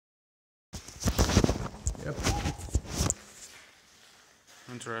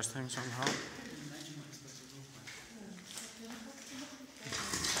interesting somehow.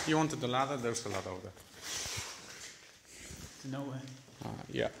 You wanted the ladder? There's a ladder over there. Nowhere.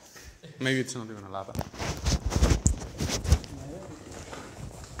 Yeah. Maybe it's not even a ladder.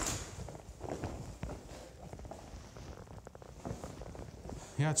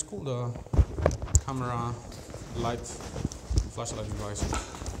 Yeah, it's cool, the camera, light, flashlight device.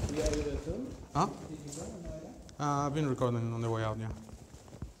 You over there too? Huh? Did you go on the way out? I've been recording on the way out, yeah.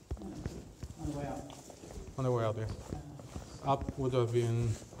 On the way out? On the way out, yeah. Up would have been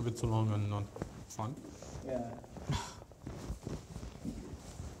a bit too long and not fun. Yeah.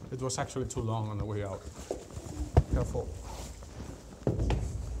 It was actually too long on the way out. Careful.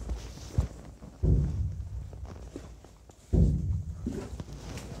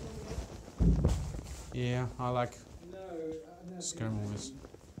 Yeah, I like scary movies.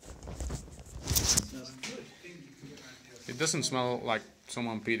 Smells good. It doesn't smell like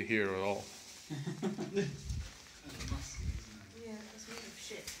someone peed here at all. Yeah, it's made of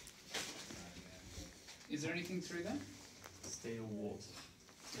shit. Is there anything through there? Stale walls.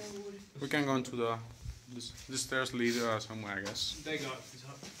 So wood. We can go into the stairs lead somewhere, I guess. They go up to the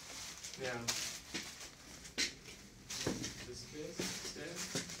top. Yeah. The stairs?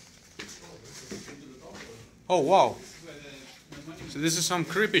 Oh, this is into the top. Oh wow! This is where the money. So this is some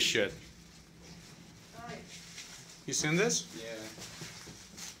creepy shit. Right. You seen this? Yeah.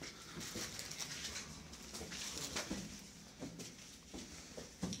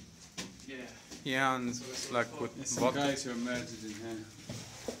 Yeah. Yeah, and like with There's some vodka. guys who are murdered in here.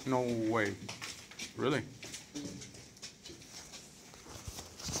 No way. Really?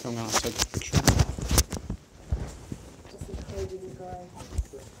 I'm gonna take a picture. Just including the guy.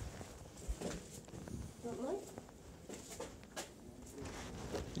 Not nice?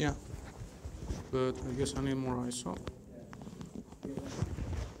 Yeah. But I guess I need more ISO.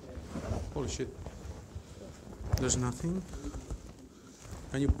 Holy shit. There's nothing.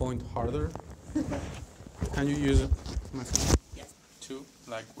 Can you point harder? Can you use it? My phone? Yeah. Two,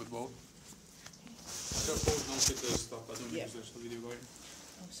 like with both. Careful, don't hit the stop button Yeah. because there's a video going.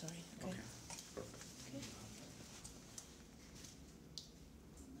 Oh, sorry. Okay. Perfect. Okay.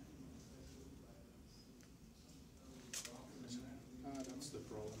 That's the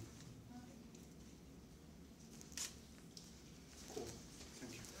problem. Cool.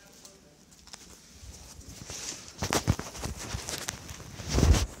 Thank you.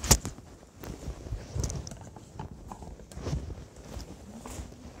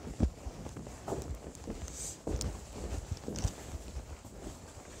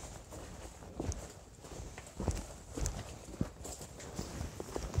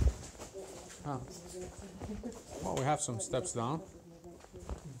 Ah. Well, we have some steps down.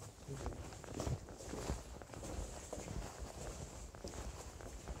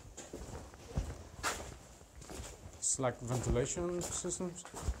 It's like ventilation systems.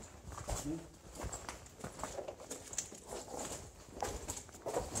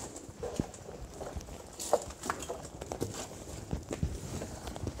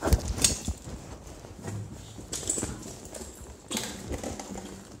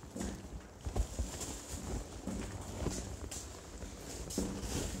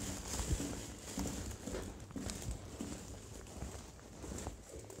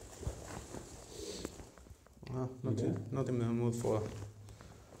 Not in the mood for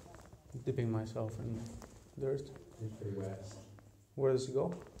dipping myself in dirt. It's pretty wet. Where does it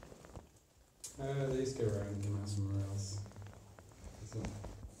go? They just go around and come out somewhere else. It's not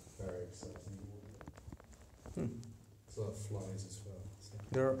very exciting. Hmm. There's a lot of flies as well. So.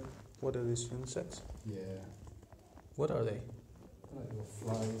 There. What are these insects? Yeah. What are they? Like little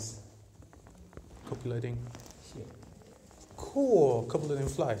flies. Copulating. Yeah. Cool. Copulating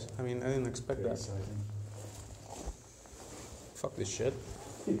flies. I mean, I didn't expect Very that. exciting. Fuck this shit.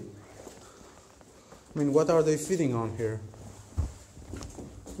 I mean, what are they feeding on here?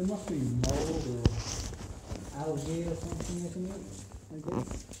 There must be mold or algae or something they can eat, I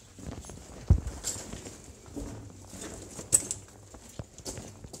guess.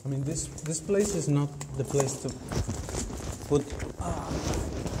 I mean, this place is not the place to put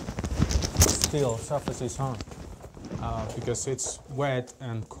steel surfaces on because it's wet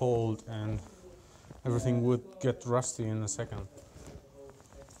and cold and everything would get rusty in a second.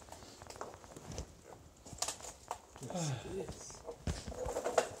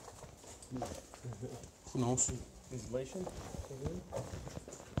 Who knows? Insulation?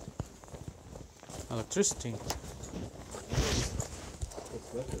 Electricity.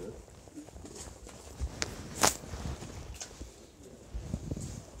 What's left of it?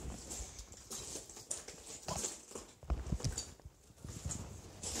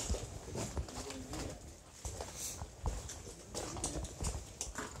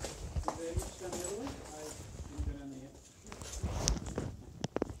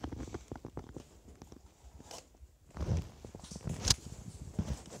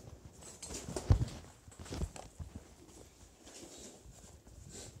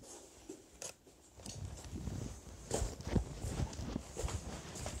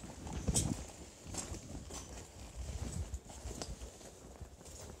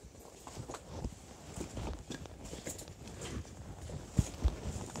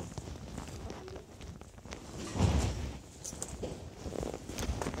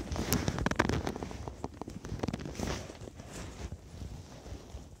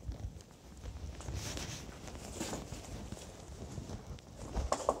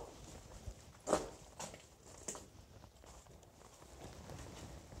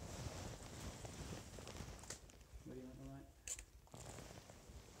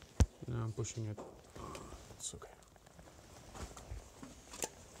 I'm pushing it. It's okay.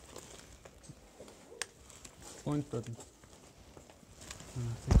 Point, but I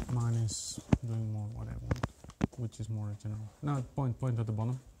think mine is doing more what I want, which is more general. No, point at the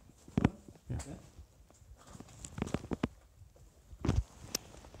bottom. Yeah. Yeah.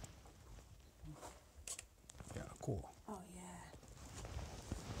 Yeah, cool. Oh, yeah.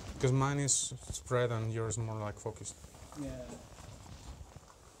 Because mine is spread and yours more like focused. Yeah.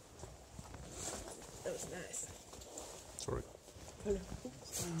 That was nice. Sorry. Ooh,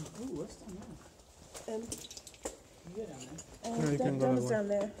 what's down there? You get down there. Yeah, you can go Don's that way. down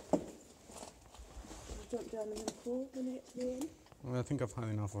there. Jump down in the pool when you get to the end. Well, I think I've had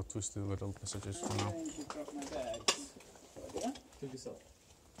enough of twisted little passages for now. I'm going to drop my bags. Good idea. Do it yourself.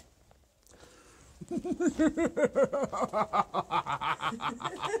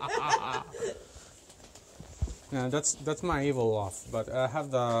 Yeah, that's my evil laugh, but I have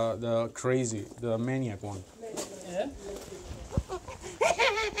the crazy, the maniac one. Yeah?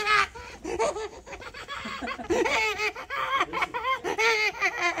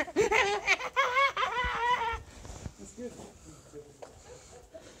 That's good.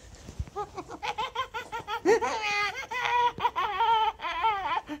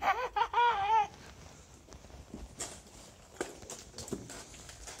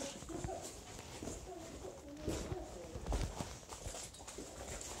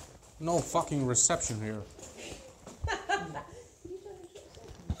 No fucking reception here.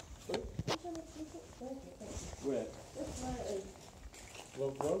 Where?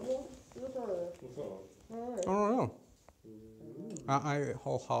 What? I don't know. I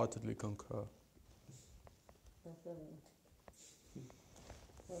wholeheartedly concur.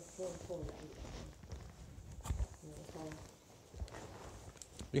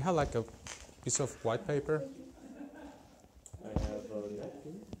 You have like a piece of white paper? I have a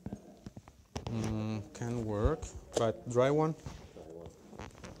napkin. Can work, but dry one? Try one.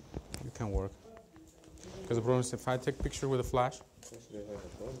 You can work. Because the problem is if I take picture with a flash, Actually, I have a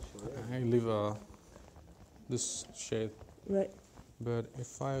bunch. Yeah. I leave this shade. Right. But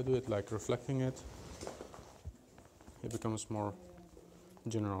if I do it like reflecting it, it becomes more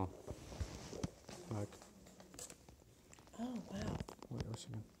general. Like, Oh, wow. wait a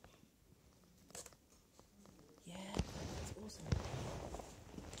second. Yeah, that's awesome.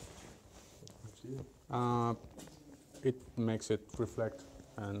 It makes it reflect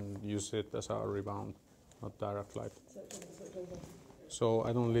and use it as a rebound, not direct light. So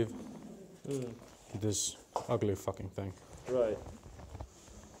I don't leave this ugly fucking thing. Right.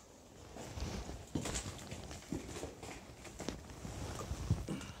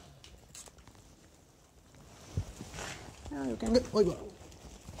 Yeah, you can get.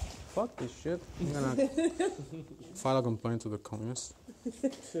 Fuck this shit. I'm gonna file a complaint to the communists.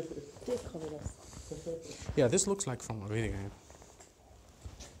 Dear communist. Yeah, this looks like from a video game.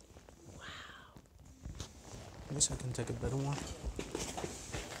 Wow. I guess I can take a better one.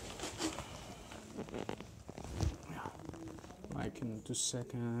 Yeah. Like in 2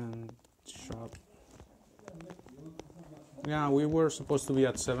 second shot. Yeah, we were supposed to be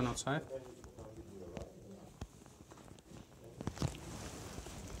at 7 outside.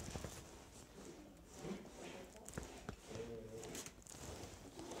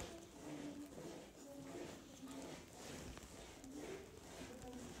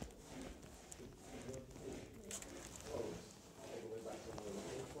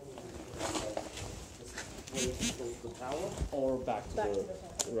 The tower or back to Back the. to the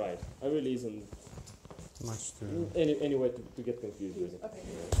top. Right. I really isn't. Much to. Any way to get confused with it.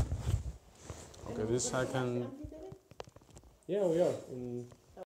 Okay. Okay, this I can. Yeah, we are.